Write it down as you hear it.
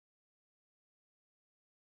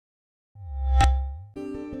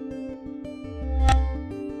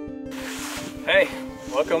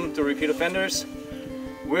Welcome to Repeat Offenders.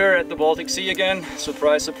 We're at the Baltic Sea again.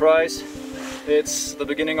 Surprise, surprise. It's the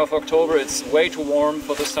beginning of October. It's way too warm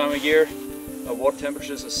for this time of year. Our water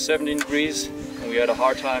temperature is 17 degrees and we had a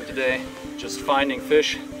hard time today just finding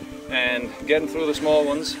fish and getting through the small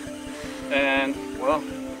ones. And well,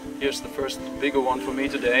 here's the first bigger one for me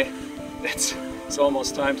today. It's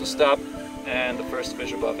almost time to stop, and the first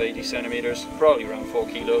fish above 80 centimeters, probably around 4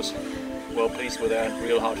 kilos. Well pleased with that,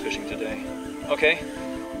 real hard fishing today. Okay,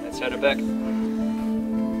 let's head it back.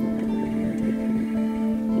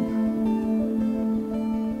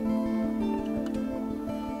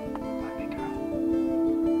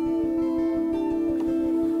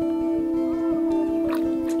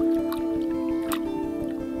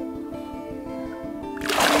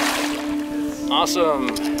 Awesome!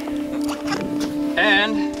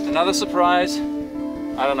 And another surprise.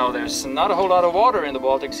 I don't know, there's not a whole lot of water in the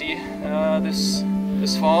Baltic Sea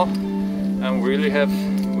this fall, and we're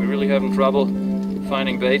really having trouble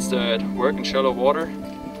finding baits that work in shallow water.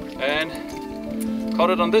 And caught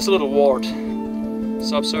it on this little wart.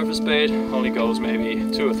 Subsurface bait, only goes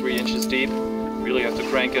maybe 2 or 3 inches deep. Really have to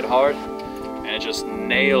crank it hard, and it just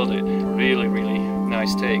nailed it. Really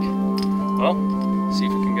nice take. Well, see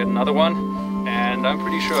if we can get another one. And I'm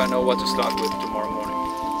pretty sure I know what to start with tomorrow morning.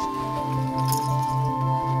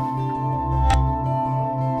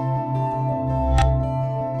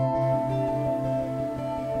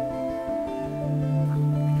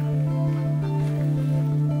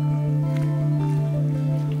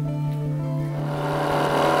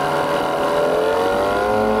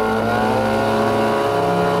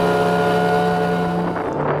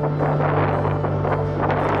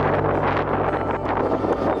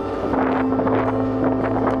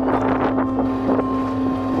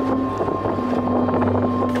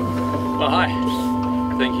 Well, hi.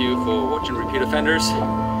 Thank you for watching Repeat Offenders.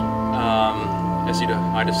 As you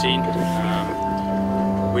might have seen,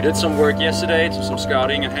 we did some work yesterday, some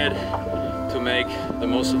scouting ahead to make the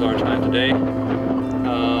most of our time today.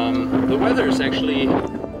 The weather is actually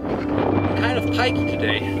kind of pikey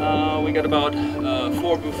today. We got about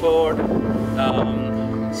 4 before,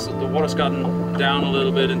 so the water's gotten down a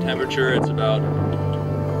little bit in temperature. It's about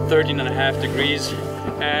 13.5 degrees.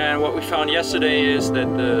 And what we found yesterday is that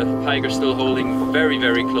the pike are still holding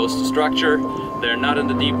very close to structure. They're not in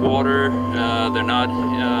the deep water. They're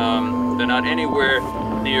not anywhere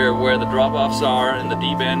near where the drop-offs are in the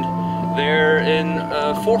deep end. They're in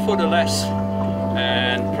 4 foot or less.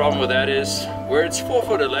 And the problem with that is where it's 4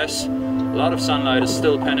 foot or less, a lot of sunlight is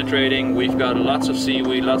still penetrating. We've got lots of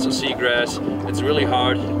seaweed, lots of seagrass. It's really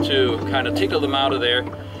hard to kind of tickle them out of there.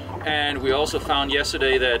 And we also found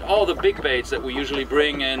yesterday that all the big baits that we usually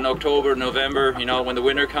bring in October, November, you know, when the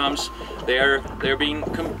winter comes, they're being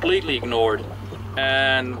completely ignored.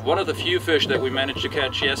 And one of the few fish that we managed to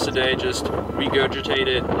catch yesterday just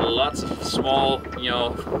regurgitated lots of small, you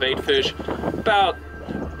know, bait fish, about,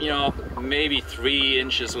 you know, maybe 3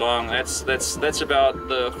 inches long. That's about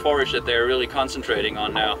the forage that they're really concentrating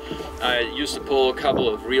on now. I used to pull a couple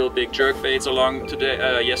of real big jerk baits along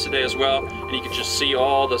yesterday as well, and you could just see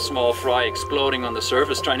all the small fry exploding on the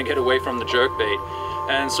surface trying to get away from the jerk bait.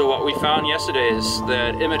 And so what we found yesterday is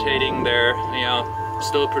that imitating their, you know,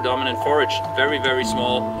 still predominant forage, very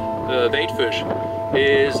small bait fish,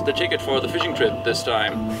 is the ticket for the fishing trip this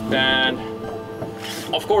time. And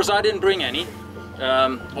of course I didn't bring any.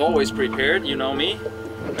 Always prepared, you know me.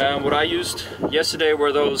 What I used yesterday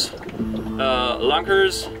were those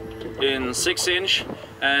lunkers in 6-inch,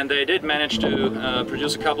 and they did manage to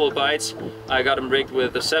produce a couple of bites. I got them rigged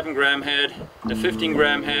with a 7-gram head, a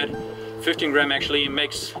 15-gram head. 15-gram actually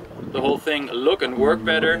makes the whole thing look and work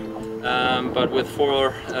better, but with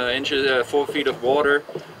 4 feet of water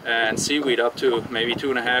and seaweed up to maybe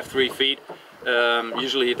 2.5, 3 feet,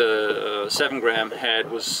 usually the 7-gram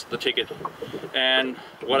head was the ticket. And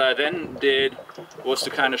what I then did was to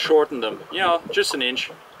kind of shorten them, you know, just 1 inch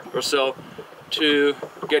or so, to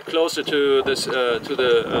get closer to this to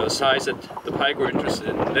the size that the pike were interested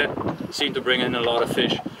in. That seemed to bring in a lot of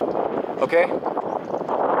fish. Okay,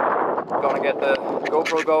 gonna get the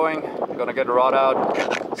GoPro going, gonna get the rod out,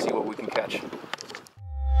 see what we can catch.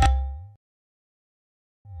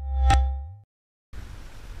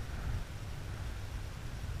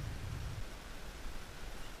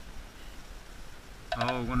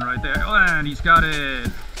 Oh, one right there. Oh, and he's got it.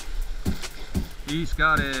 He's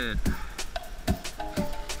got it.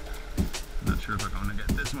 Not sure if I'm gonna get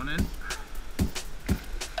this one in.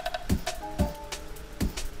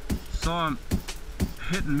 Saw him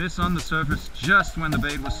hit and miss on the surface just when the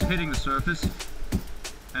bait was hitting the surface,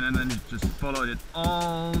 and then it just followed it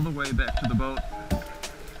all the way back to the boat.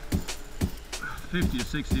 50 to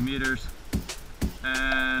 60 meters,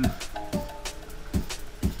 and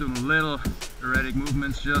just doing little erratic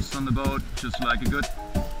movements just on the boat, just like a good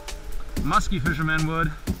musky fisherman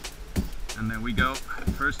would. And there we go,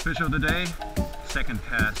 first fish of the day, second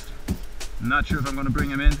cast. Not sure if I'm going to bring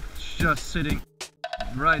him in. He's just sitting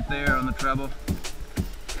right there on the treble,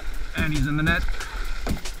 and he's in the net.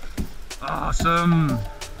 Awesome!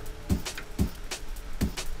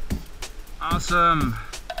 Awesome!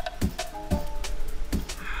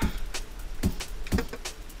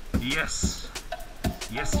 Yes!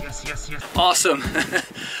 Yes, yes, yes, yes! Awesome!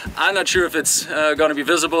 I'm not sure if it's going to be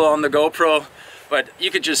visible on the GoPro, but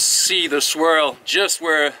you could just see the swirl just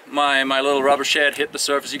where my little rubber shad hit the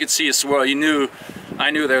surface. You could see a swirl. I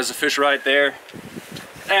knew there was a fish right there.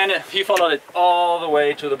 And he followed it all the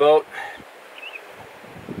way to the boat.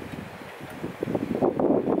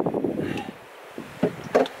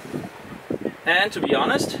 And to be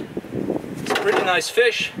honest, it's a pretty nice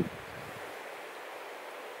fish.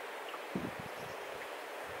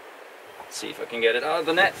 Let's see if I can get it out of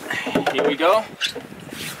the net. Here we go.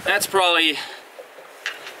 That's probably,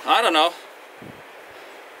 I don't know,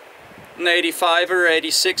 an 85 or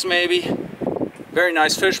 86 maybe. Very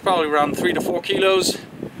nice fish, probably around 3 to 4 kilos.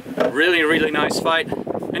 Really, really nice fight.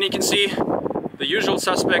 And you can see the usual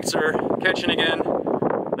suspects are catching again.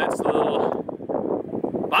 That's the little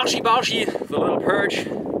Balshi, the little perch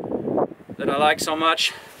that I like so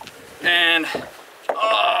much. And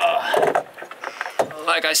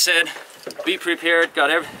like I said, be prepared,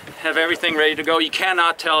 have everything ready to go. You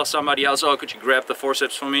cannot tell somebody else, oh, could you grab the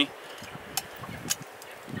forceps for me?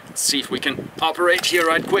 Let's see if we can operate here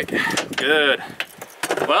right quick. Good.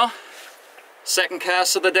 Well, second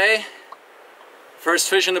cast of the day. First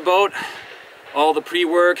fish in the boat. All the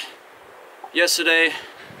pre-work yesterday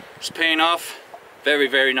is paying off. Very,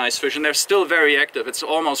 very nice fish, and they're still very active. It's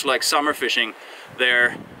almost like summer fishing.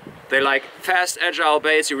 They like fast, agile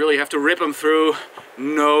baits. You really have to rip them through.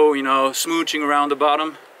 No, you know, smooching around the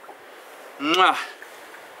bottom. Mwah.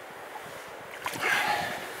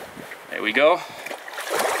 There we go.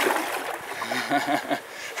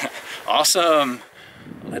 Awesome.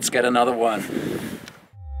 Let's get another one.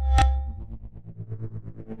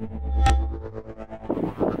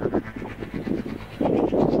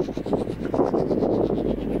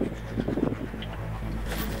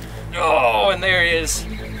 Oh, and there he is,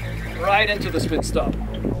 right into the spit stop.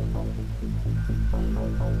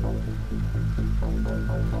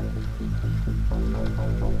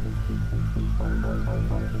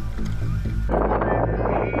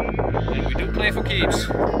 And we do play for keeps,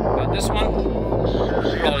 but this one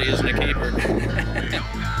probably isn't a keeper.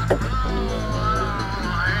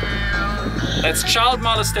 That's child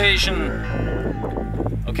molestation.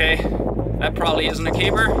 Okay, that probably isn't a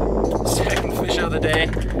keeper. Second fish of the day.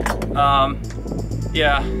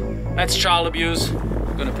 Yeah, that's child abuse.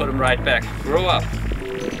 I'm gonna put him right back. Grow up.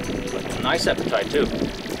 But nice appetite too.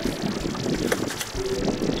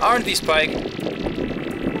 Aren't these pike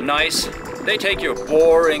nice? They take your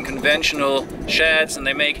boring conventional shads and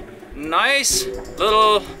they make nice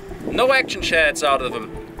little no action shads out of them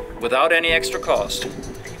without any extra cost.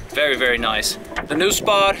 Very, very nice. The new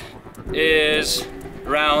spot is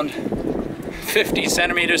around 50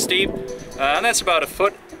 centimeters deep, and that's about a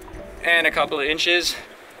foot and a couple of inches.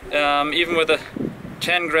 Even with a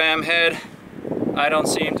 10-gram head, I don't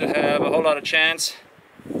seem to have a whole lot of chance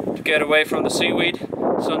to get away from the seaweed.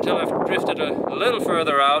 So until I've drifted a little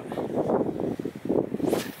further out,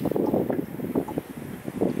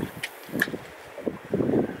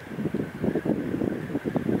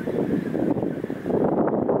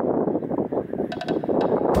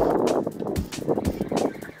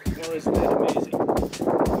 well, isn't that amazing?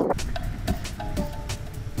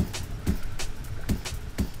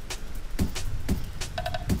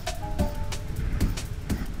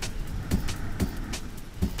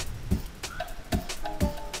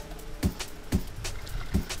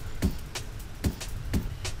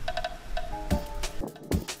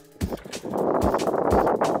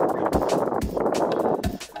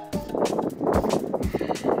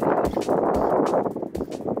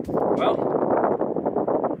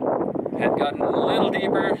 Had gotten a little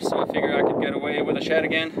deeper, so I figured I could get away with a shad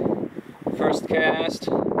again. First cast.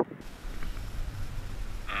 And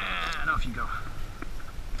off you go.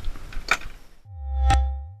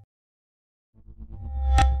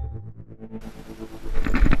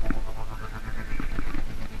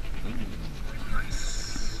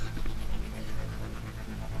 Nice.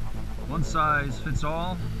 One size fits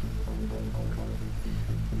all.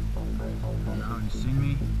 Now seen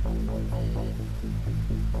me?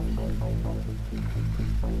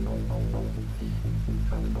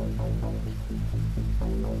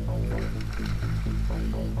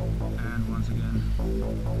 And once again,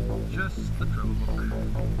 just the trouble book.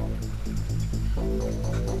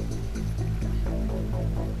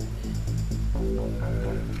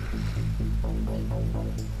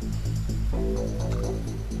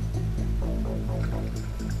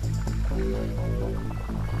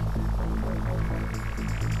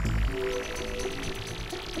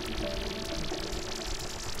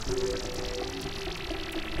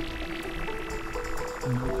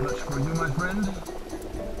 No clutch for you, my friend.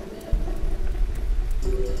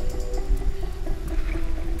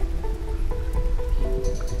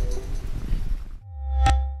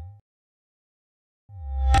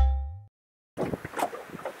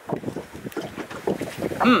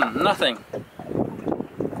 Nothing.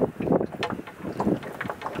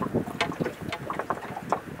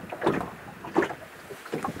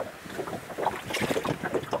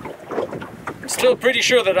 I'm still pretty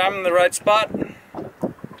sure that I'm in the right spot.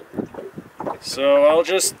 So I'll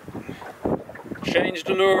just change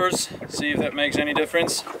the lures, see if that makes any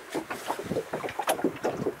difference.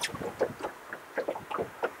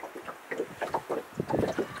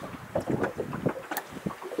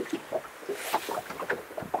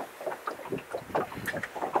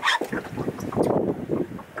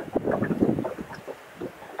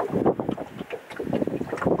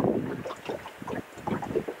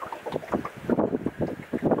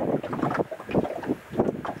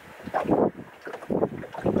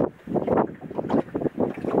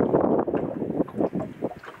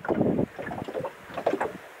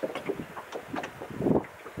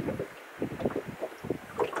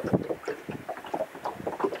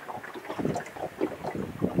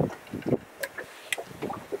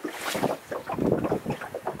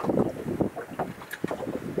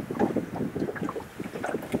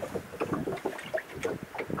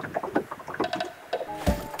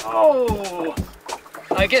 Oh,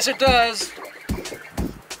 I guess it does.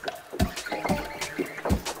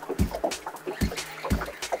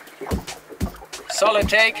 Solid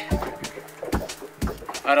take.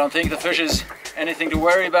 I don't think the fish is anything to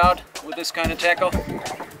worry about with this kind of tackle.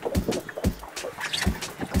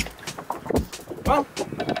 Well,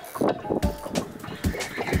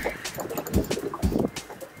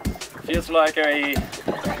 feels like a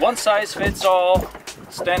one-size-fits-all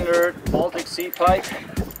standard Baltic Sea pike.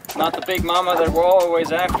 Not the big mama that we're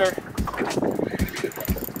always after.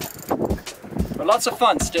 But lots of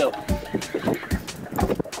fun still.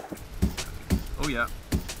 Oh yeah.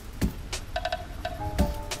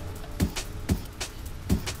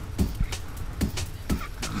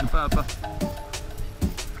 The papa.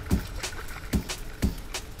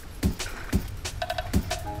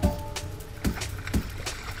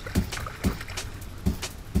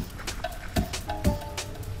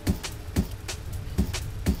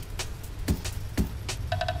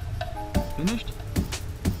 Finished?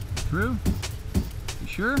 Through? You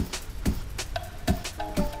sure?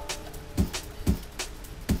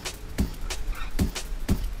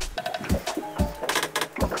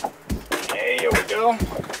 Okay, here we go.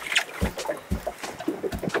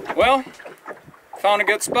 Well, found a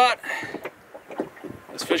good spot.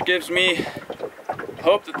 This fish gives me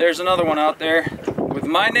hope that there's another one out there with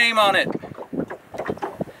my name on it.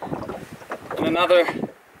 And another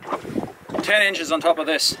 10 inches on top of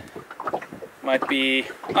this. Might be,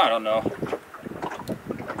 I don't know.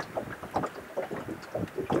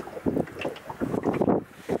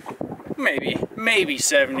 Maybe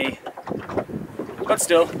 70. But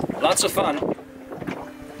still, lots of fun.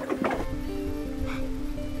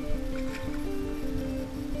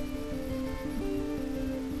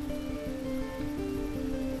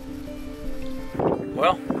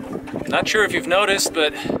 Well, not sure if you've noticed,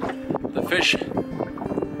 but the fish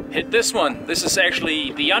hit this one. This is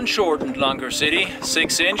actually the unshortened Lunker City,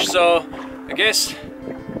 6-inch, so I guess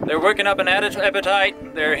they're working up an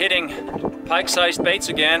appetite. They're hitting pike-sized baits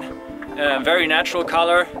again. Very natural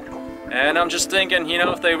color. And I'm just thinking, you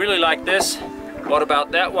know, if they really like this, what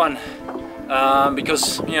about that one?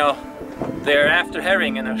 Because, you know, they're after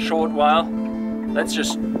herring in a short while. Let's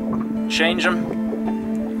just change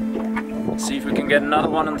them. See if we can get another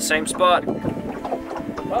one in the same spot.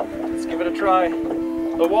 Well, let's give it a try.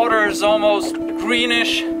 The water is almost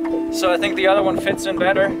greenish, so I think the other one fits in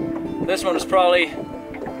better. This one is probably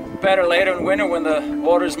better later in winter when the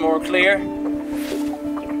water is more clear.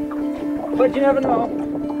 But you never know.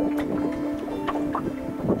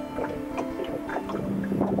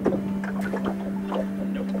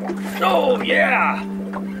 Oh yeah!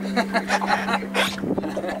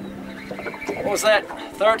 was that?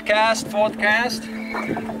 Third cast, fourth cast?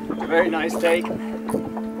 Very nice take.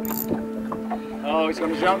 Oh, he's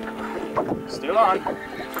gonna jump. Still on.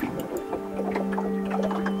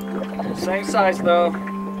 Same size though.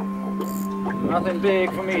 Nothing big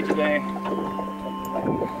for me today.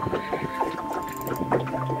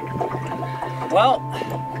 Well,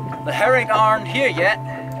 the herring aren't here yet.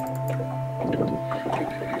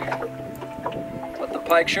 But the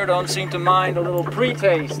pike sure don't seem to mind a little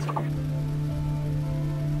pre-taste. Here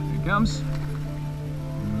he comes.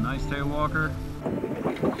 Nice tail walker.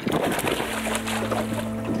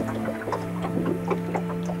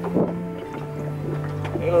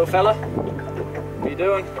 Hey little fella, what are you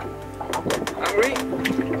doing? Hungry?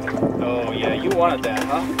 Oh yeah, you wanted that,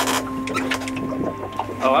 huh?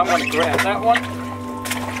 Oh, I'm gonna grab that one.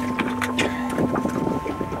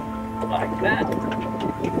 Like that.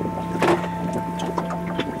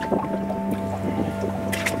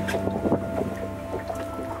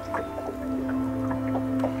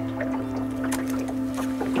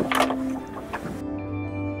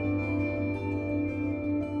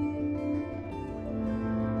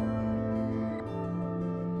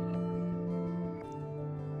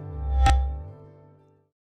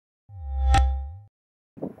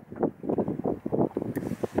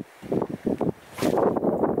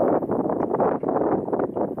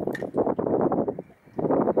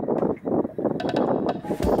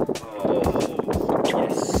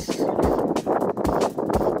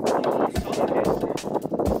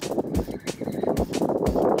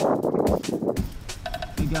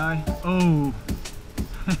 Guy. Oh,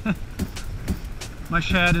 my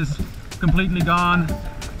shad is completely gone.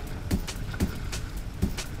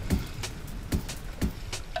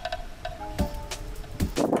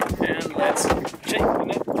 And let's shake the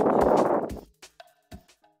net.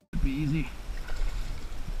 It'll be easy.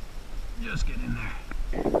 Just get in there.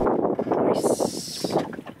 Nice.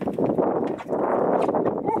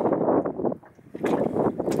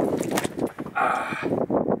 Ah.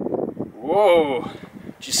 Whoa.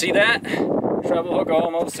 Did you see that? Treble hook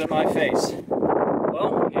almost in my face.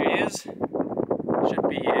 Well, here he is. Should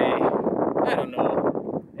be a, I don't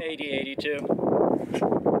know, 80, 82.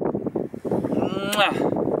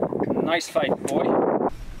 Mwah. Nice fight, boy.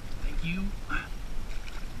 Thank you.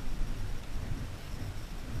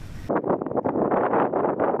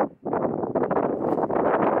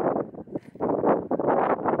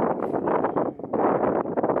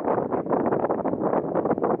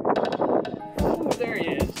 There he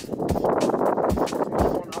is.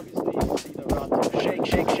 Obviously, you can see the rod shake,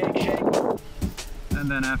 shake, shake, shake. And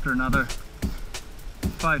then after another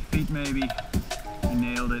 5 feet maybe, he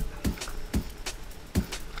nailed it.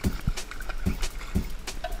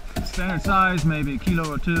 Standard size, maybe a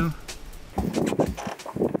kilo or 2.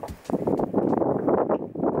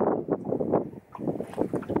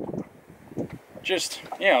 Just,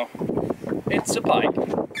 you know, it's a pike.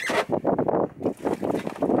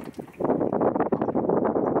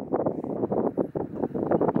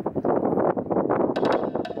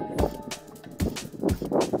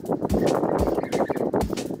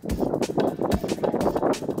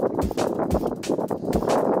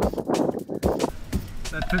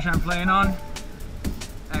 That fish I'm playing on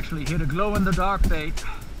actually hit a glow-in-the-dark bait.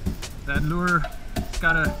 That lure's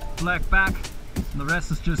got a black back and the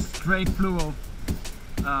rest is just straight fluo.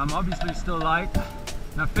 Obviously still light.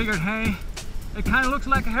 And I figured, hey, it kind of looks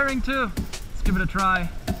like a herring too. Let's give it a try.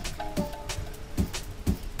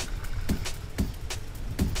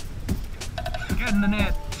 Get in the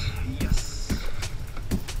net. Yes.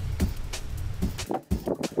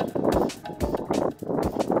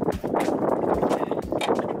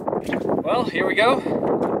 Well, here we go. I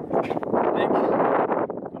think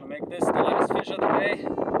I'm gonna make this the last fish of the day.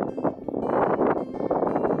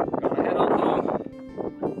 Gonna head on home.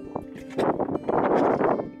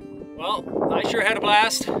 Well, I sure had a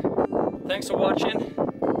blast. Thanks for watching.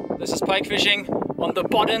 This is pike fishing on the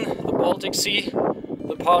Bodden, the Baltic Sea,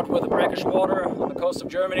 the part with the brackish water on the coast of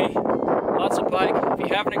Germany. Lots of pike. If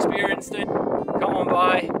you haven't experienced it, come on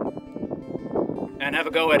by and have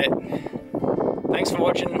a go at it. Thanks for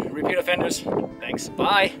watching, repeat offenders. Thanks,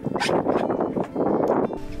 bye.